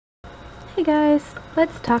Hey guys,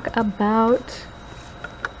 let's talk about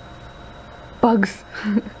bugs.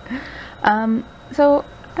 So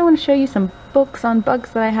I want to show you some books on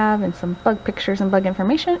bugs that I have and some bug pictures and bug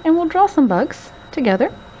information, and we'll draw some bugs together.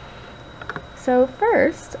 So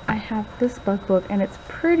first I have this bug book, and it's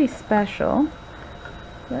pretty special.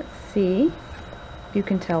 Let's see if you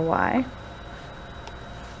can tell why.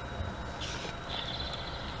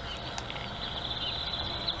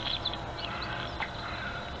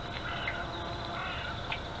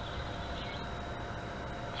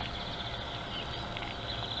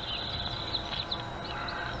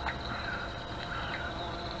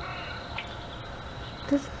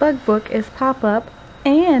 This bug book is pop-up,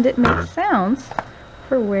 and it makes sounds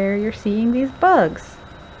for where you're seeing these bugs.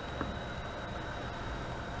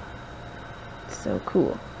 So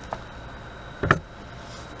cool.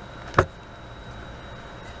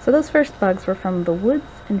 So those first bugs were from the woods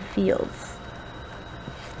and fields.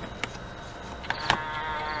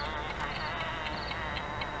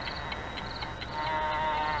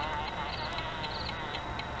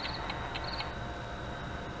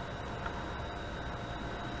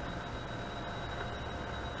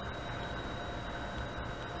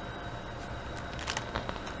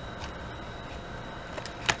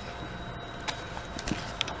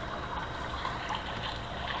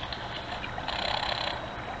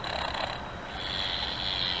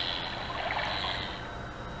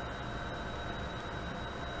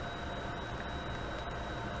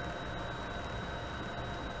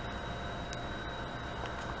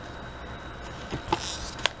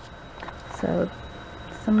 So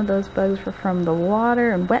some of those bugs were from the water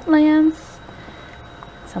and wetlands.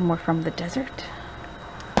 Some were from the desert.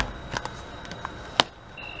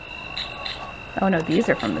 Oh no, these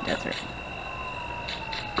are from the desert.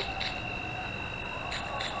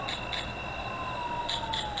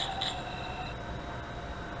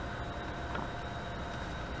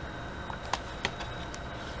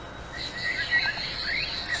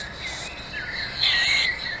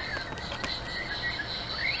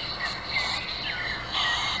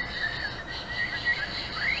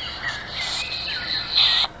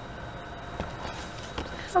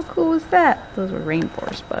 How cool was that? Those were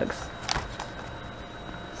rainforest bugs.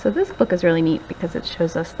 So this book is really neat because it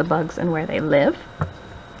shows us the bugs and where they live.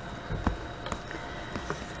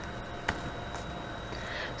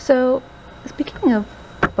 So speaking of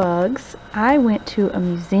bugs, I went to a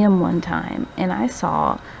museum one time and I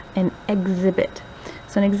saw an exhibit.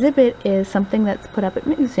 So an exhibit is something that's put up at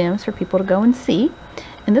museums for people to go and see.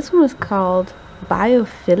 And this one was called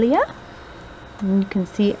Biophilia. And you can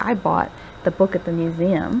see I bought the book at the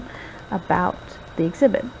museum about the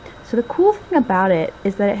exhibit. So the cool thing about it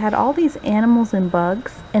is that it had all these animals and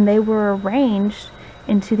bugs, and they were arranged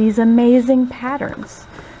into these amazing patterns.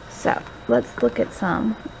 So let's look at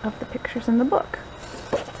some of the pictures in the book.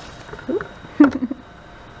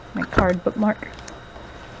 My card bookmark.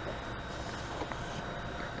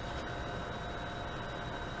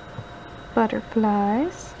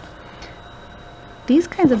 Butterflies. These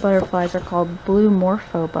kinds of butterflies are called blue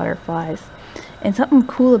morpho butterflies. And something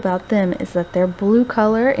cool about them is that their blue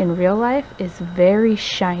color in real life is very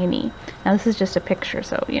shiny. Now this is just a picture,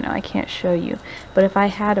 so I can't show you. But if I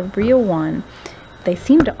had a real one, they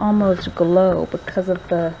seem to almost glow because of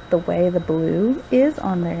the way the blue is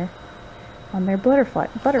on their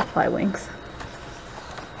butterfly wings.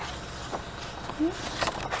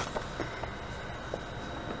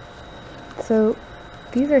 So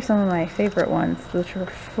these are some of my favorite ones, which are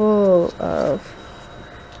full of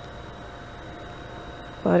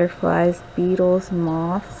butterflies, beetles,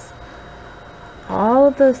 moths. All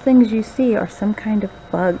of those things you see are some kind of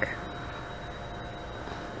bug.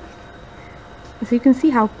 So you can see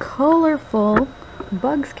how colorful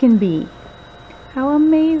bugs can be. How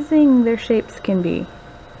amazing their shapes can be.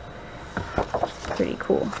 Pretty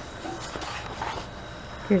cool.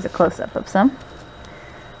 Here's a close-up of some.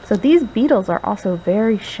 So these beetles are also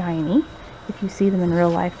very shiny. If you see them in real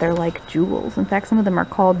life, they're like jewels. In fact, some of them are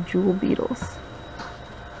called jewel beetles.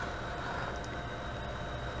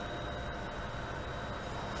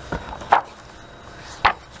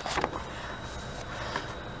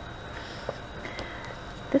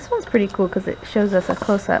 This one's pretty cool because it shows us a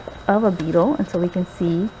close-up of a beetle, and so we can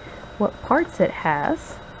see what parts it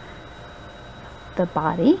has. The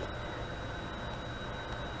body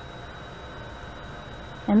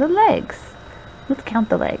and the legs. Let's count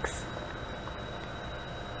the legs.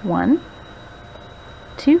 1,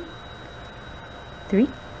 2, 3,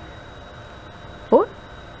 4,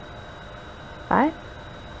 5,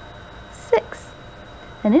 6.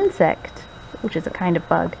 An insect, which is a kind of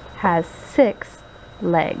bug, has 6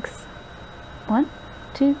 legs. 1,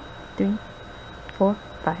 2, 3, 4,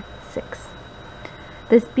 5, 6.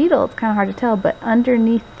 This beetle, it's kind of hard to tell, but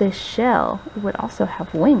underneath this shell, it would also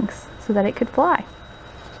have wings so that it could fly.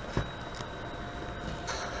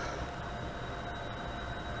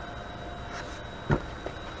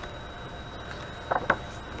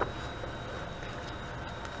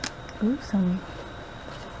 Ooh, some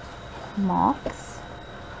moths.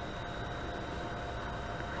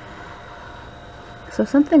 So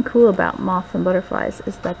something cool about moths and butterflies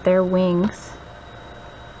is that their wings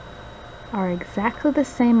are exactly the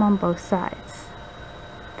same on both sides.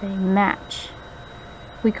 They match.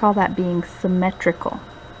 We call that being symmetrical.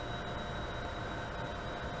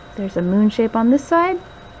 There's a moon shape on this side.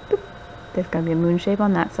 Boop. There's going to be a moon shape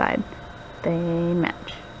on that side. They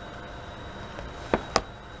match.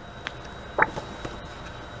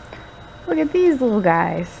 Look at these little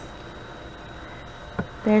guys.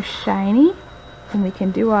 They're shiny, and we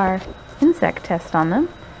can do our insect test on them.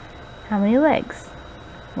 How many legs?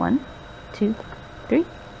 1, 2, 3,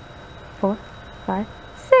 4, 5,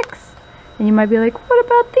 6. And you might be like, what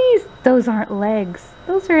about these? Those aren't legs.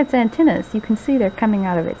 Those are its antennas. You can see they're coming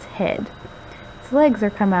out of its head. Its legs are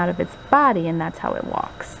come out of its body, and that's how it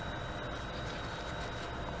walks.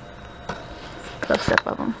 Close up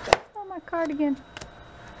of them. Oh, my cardigan.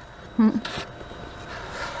 Look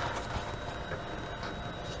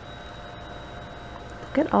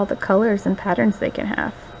at all the colors and patterns they can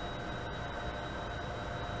have.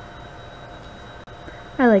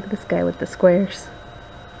 I like this guy with the squares.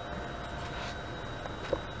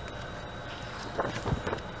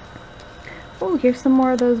 Oh, here's some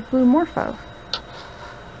more of those blue morpho.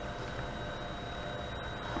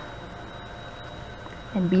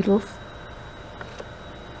 And beetles.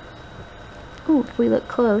 Ooh, if we look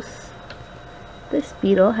close, this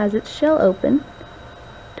beetle has its shell open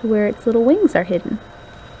to where its little wings are hidden.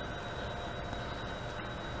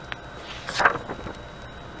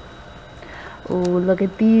 Oh, look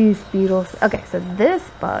at these beetles. Okay, so this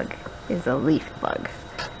bug is a leaf bug.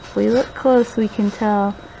 If we look close, we can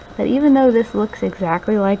tell that even though this looks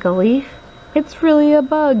exactly like a leaf, it's really a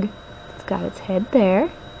bug. It's got its head there,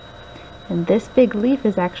 and this big leaf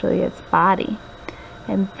is actually its body.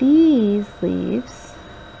 And these leaves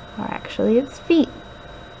are actually its feet.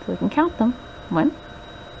 So we can count them. 1,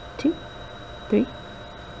 2, 3,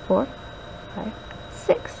 4, 5,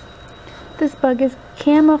 6. This bug is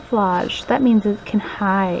camouflage. That means it can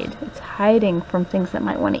hide. It's hiding from things that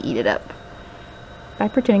might want to eat it up by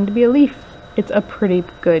pretending to be a leaf. It's a pretty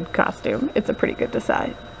good costume. It's a pretty good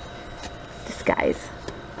disguise.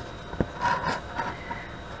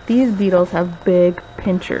 These beetles have big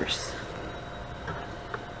pinchers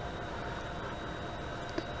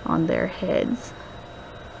on their heads.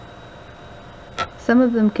 Some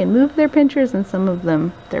of them can move their pinchers, and some of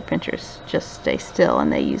them, their pinchers just stay still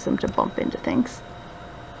and they use them to bump into things.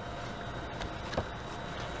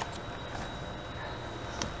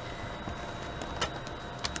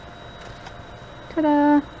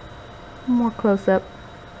 Ta-da! More close-up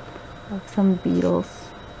of some beetles.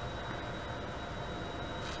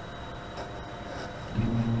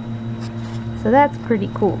 So that's pretty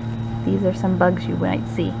cool. These are some bugs you might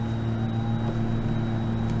see.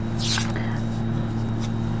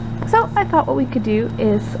 So I thought what we could do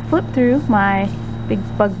is flip through my big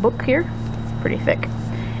bug book here, it's pretty thick,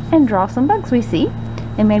 and draw some bugs we see,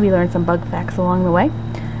 and maybe learn some bug facts along the way.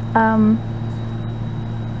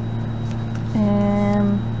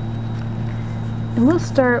 And we'll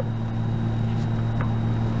start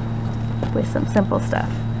with some simple stuff.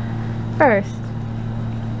 First,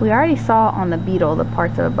 we already saw on the beetle the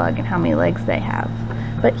parts of a bug and how many legs they have.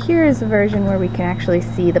 But here is a version where we can actually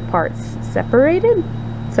see the parts separated.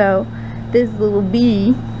 So this little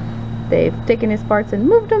bee, they've taken his parts and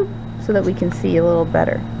moved them so that we can see a little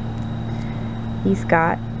better. He's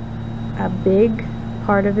got a big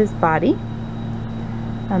part of his body,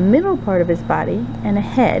 a middle part of his body, and a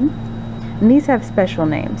head. And these have special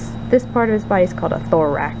names. This part of his body is called a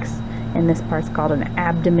thorax, and this part's called an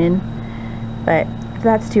abdomen. But if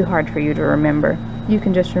that's too hard for you to remember, you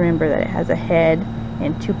can just remember that it has a head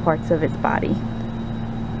and 2 parts of its body.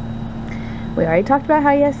 We already talked about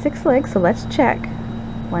how he has 6 legs, so let's check.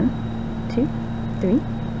 1, 2, 3,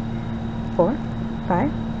 4,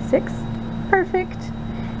 5, 6. Perfect.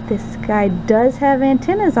 This guy does have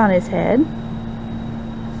antennas on his head,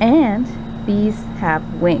 and bees have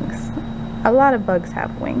wings. A lot of bugs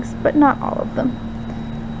have wings, but not all of them.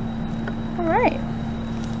 Alright,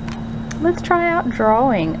 let's try out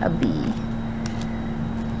drawing a bee.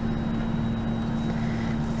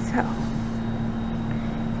 So,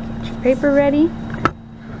 paper ready.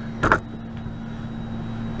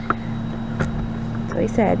 So he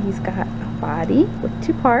said he's got a body with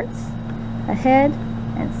 2 parts, a head,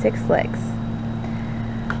 and 6 legs.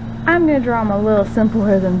 I'm going to draw him a little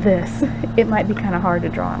simpler than this. It might be kind of hard to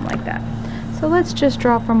draw him like that. So let's just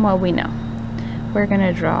draw from what we know. We're going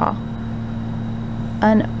to draw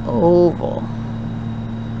an oval.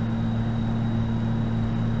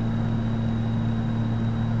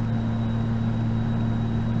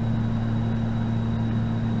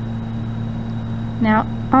 Now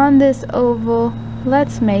on this oval,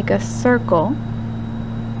 let's make a circle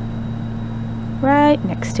right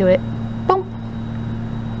next to it. Boom!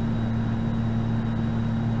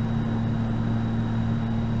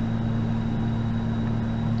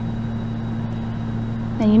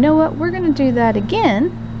 And you know what? We're going to do that again.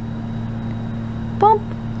 Bump!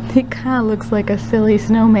 It kind of looks like a silly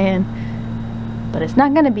snowman, but it's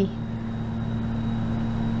not going to be.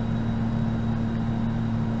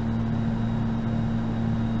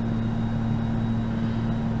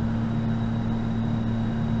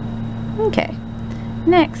 Okay,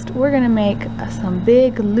 next we're going to make some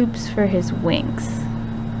big loops for his wings.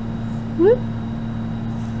 Whoop,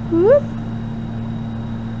 whoop.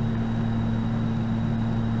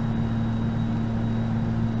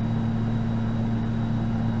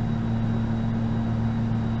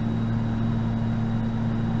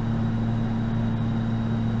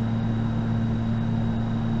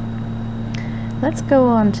 Let's go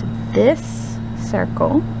on to this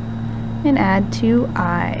circle and add 2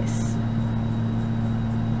 eyes.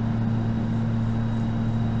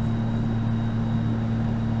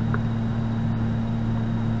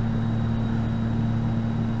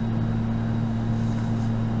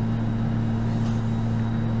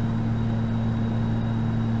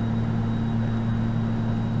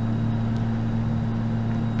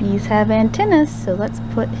 Bees have antennas, so let's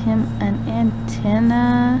put him an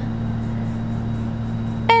antenna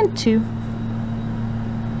and 2.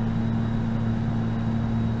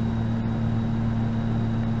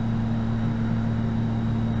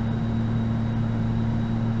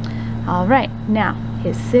 Alright, now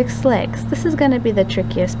his 6 legs. This is going to be the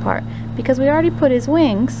trickiest part because we already put his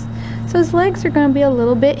wings, so his legs are going to be a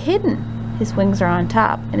little bit hidden. His wings are on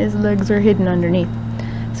top and his legs are hidden underneath.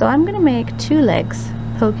 So I'm going to make 2 legs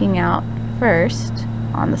poking out first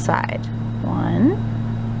on the side. 1,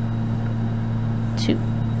 2.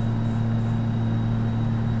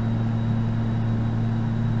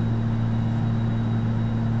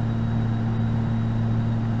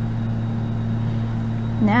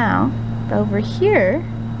 Now, over here,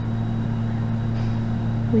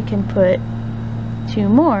 we can put 2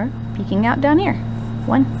 more peeking out down here.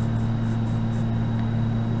 1,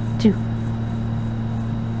 2.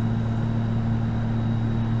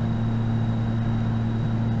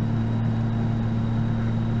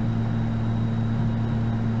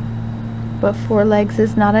 But 4 legs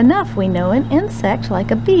is not enough. We know an insect,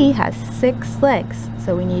 like a bee, has 6 legs,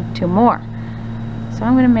 so we need 2 more. So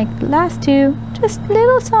I'm going to make the last 2 just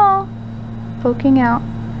little small, poking out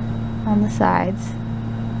on the sides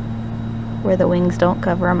where the wings don't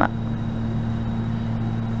cover them up.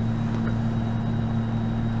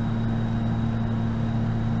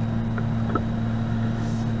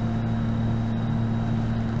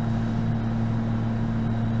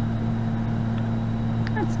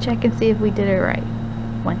 Let's check and see if we did it right.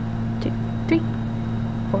 1, 2, 3,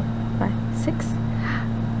 4, 5, 6.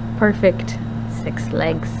 Perfect. 6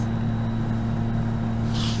 legs.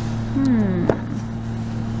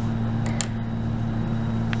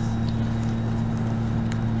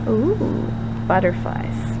 Ooh,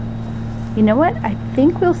 butterflies. You know what? I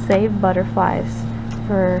think we'll save butterflies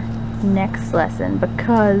for next lesson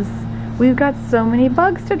because we've got so many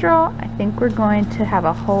bugs to draw. I think we're going to have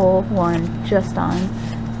a whole one just on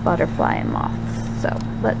butterfly and moths. So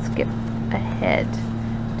let's skip ahead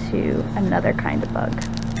to another kind of bug.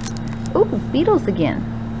 Ooh, beetles again.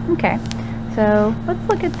 Okay, so let's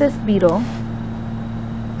look at this beetle.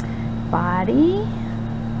 Body,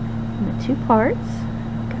 and the 2 parts.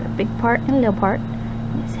 Got a big part and a little part.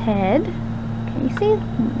 And his head. Can you see?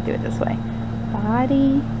 Let me do it this way.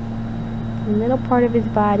 Body, a little part of his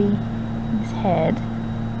body, and his head.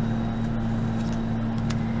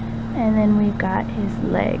 And then we've got his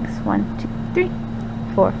legs. 1, 2, 3,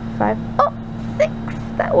 4, 5. Oh, 6!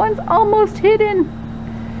 That one's almost hidden.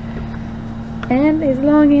 And his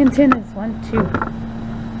long antennas. 1, 2.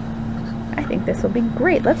 I think this will be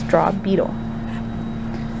great. Let's draw a beetle.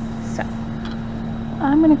 So,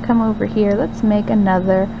 I'm going to come over here. Let's make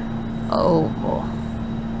another oval.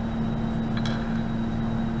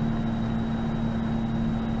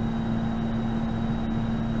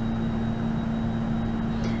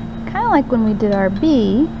 Kind of like when we did our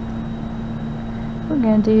bee. we're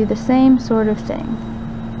going to do the same sort of thing.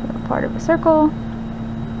 Part of a circle.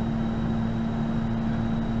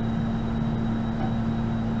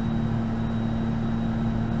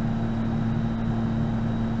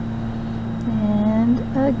 And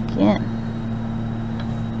again.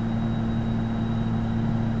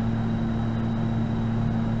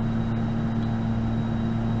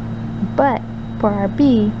 But for our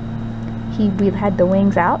bee, we had the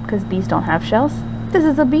wings out because bees don't have shells. This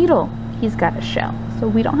is a beetle. He's got a shell, so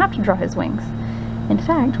we don't have to draw his wings. In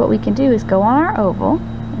fact, what we can do is go on our oval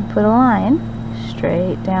and put a line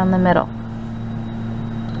straight down the middle.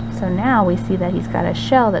 So now we see that he's got a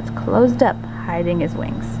shell that's closed up, hiding his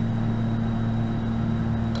wings.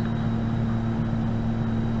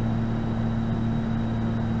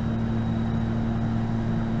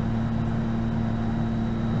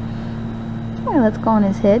 Okay, let's go on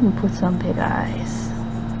his head and put some big eyes.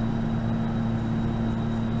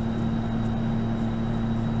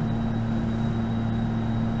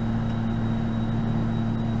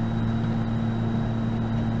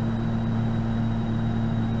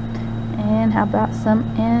 And how about some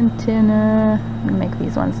antenna? I'm gonna make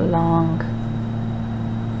these ones long.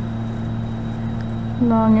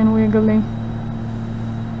 Long and wiggly.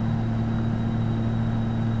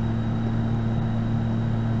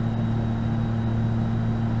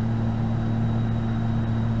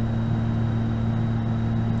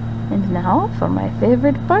 And now for my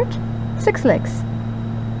favorite part, 6 legs.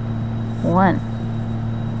 1.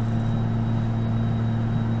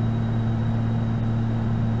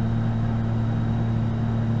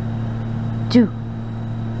 2.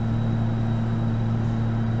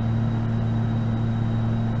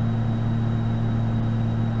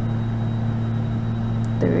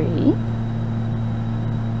 3.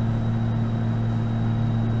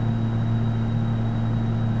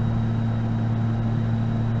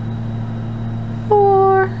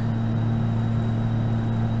 4.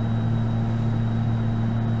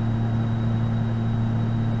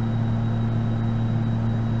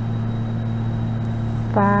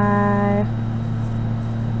 5.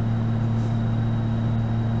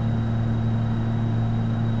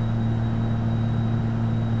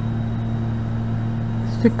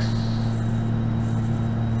 6.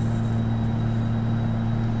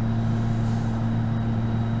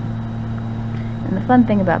 'And the fun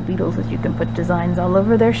thing about beetles is you can put designs all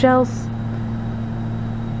over their shells.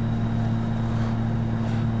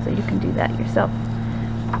 So you can do that yourself.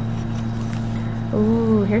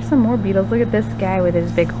 Ooh, here's some more beetles. Look at this guy with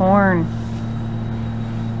his big horn.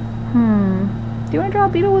 Do you want to draw a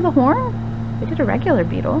beetle with a horn? We did a regular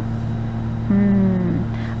beetle.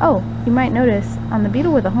 Oh, you might notice on the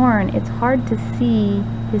beetle with a horn, it's hard to see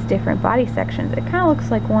his different body sections. It kind of looks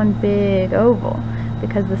like one big oval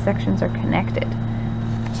because the sections are connected.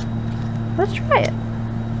 Let's try it.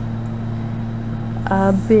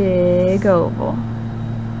 A big oval.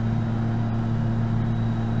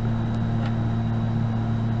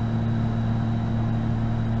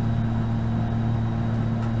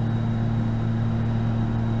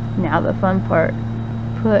 Now the fun part.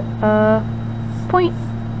 Put a point.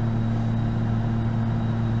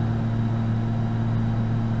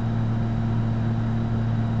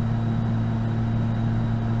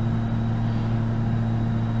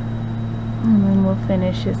 And then we'll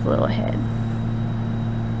finish his little head.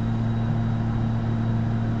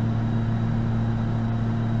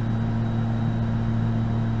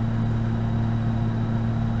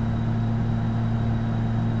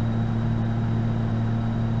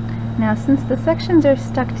 Now, since the sections are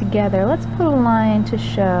stuck together, let's put a line to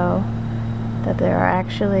show that there are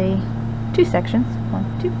actually 2 sections. 1,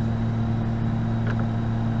 2.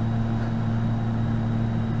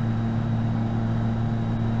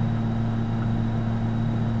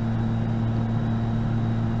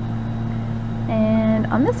 And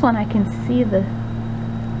on this one I can see the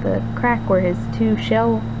crack where his 2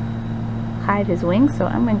 shell hide his wings, so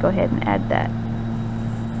I'm going to go ahead and add that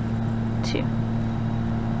too.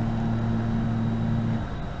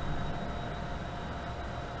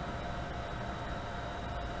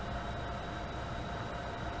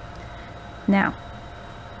 Now,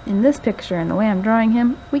 in this picture and the way I'm drawing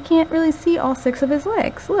him, we can't really see all 6 of his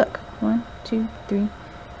legs. Look, 1, 2, 3,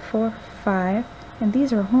 4, 5, and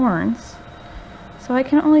these are horns. So I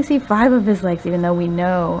can only see 5 of his legs, even though we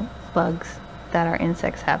know bugs that are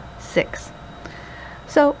insects have 6.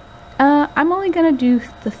 So I'm only going to do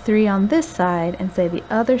the 3 on this side and say the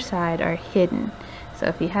other side are hidden. So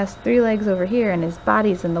if he has 3 legs over here and his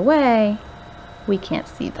body's in the way, we can't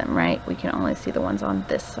see them, right? We can only see the ones on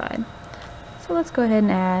this side. So let's go ahead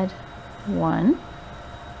and add 1.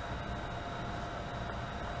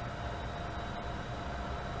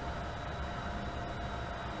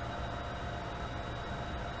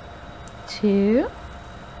 2.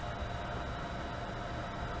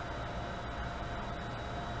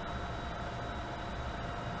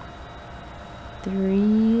 3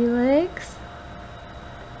 legs.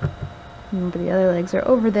 Remember, the other legs are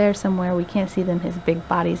over there somewhere. We can't see them. His big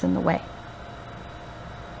body's in the way.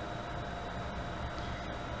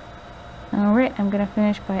 Alright, I'm going to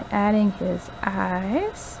finish by adding his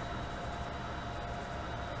eyes.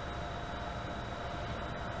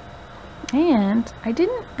 And I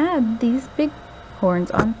didn't add these big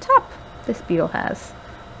horns on top this beetle has.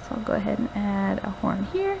 So I'll go ahead and add a horn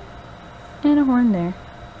here and a horn there.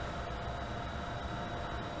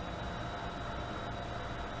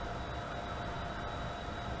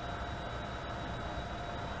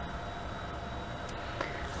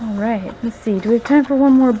 Alright, let's see. Do we have time for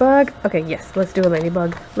one more bug? Okay, yes, let's do a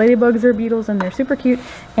ladybug. Ladybugs are beetles and they're super cute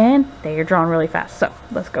and they are drawn really fast. So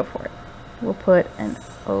let's go for it. We'll put an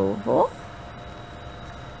oval.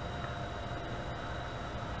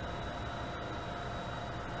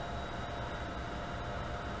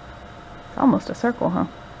 It's almost a circle, huh?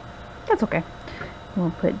 That's okay.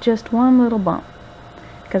 We'll put just one little bump.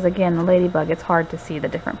 Because again, the ladybug, it's hard to see the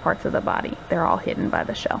different parts of the body. They're all hidden by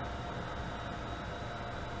the shell.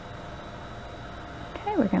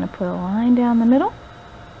 Okay, we're going to put a line down the middle.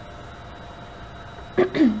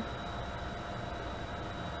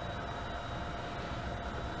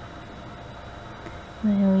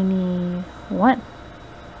 Then we need 1,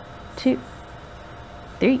 2,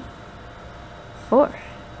 3, 4,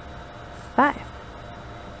 5,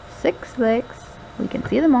 6 legs. We can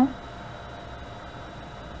see them all.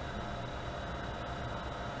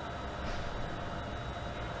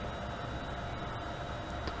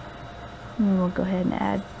 And we'll go ahead and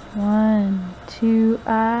add 1, 2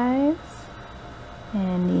 eyes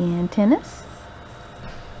and the antennas.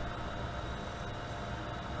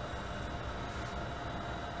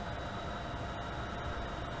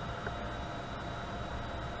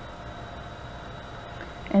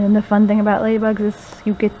 And then the fun thing about ladybugs is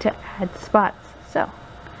you get to add spots. So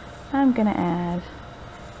I'm gonna add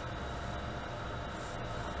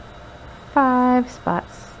 5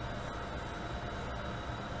 spots.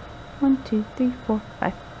 1, 2, 3, 4,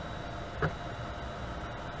 5.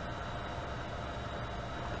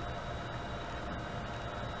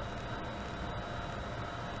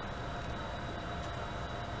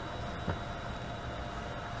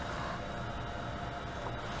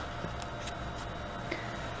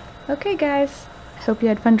 Okay guys, I hope you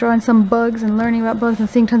had fun drawing some bugs and learning about bugs and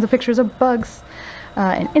seeing tons of pictures of bugs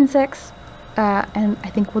and insects. And I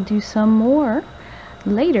think we'll do some more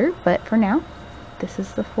later, but for now, this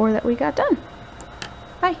is the 4 that we got done.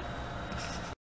 Bye!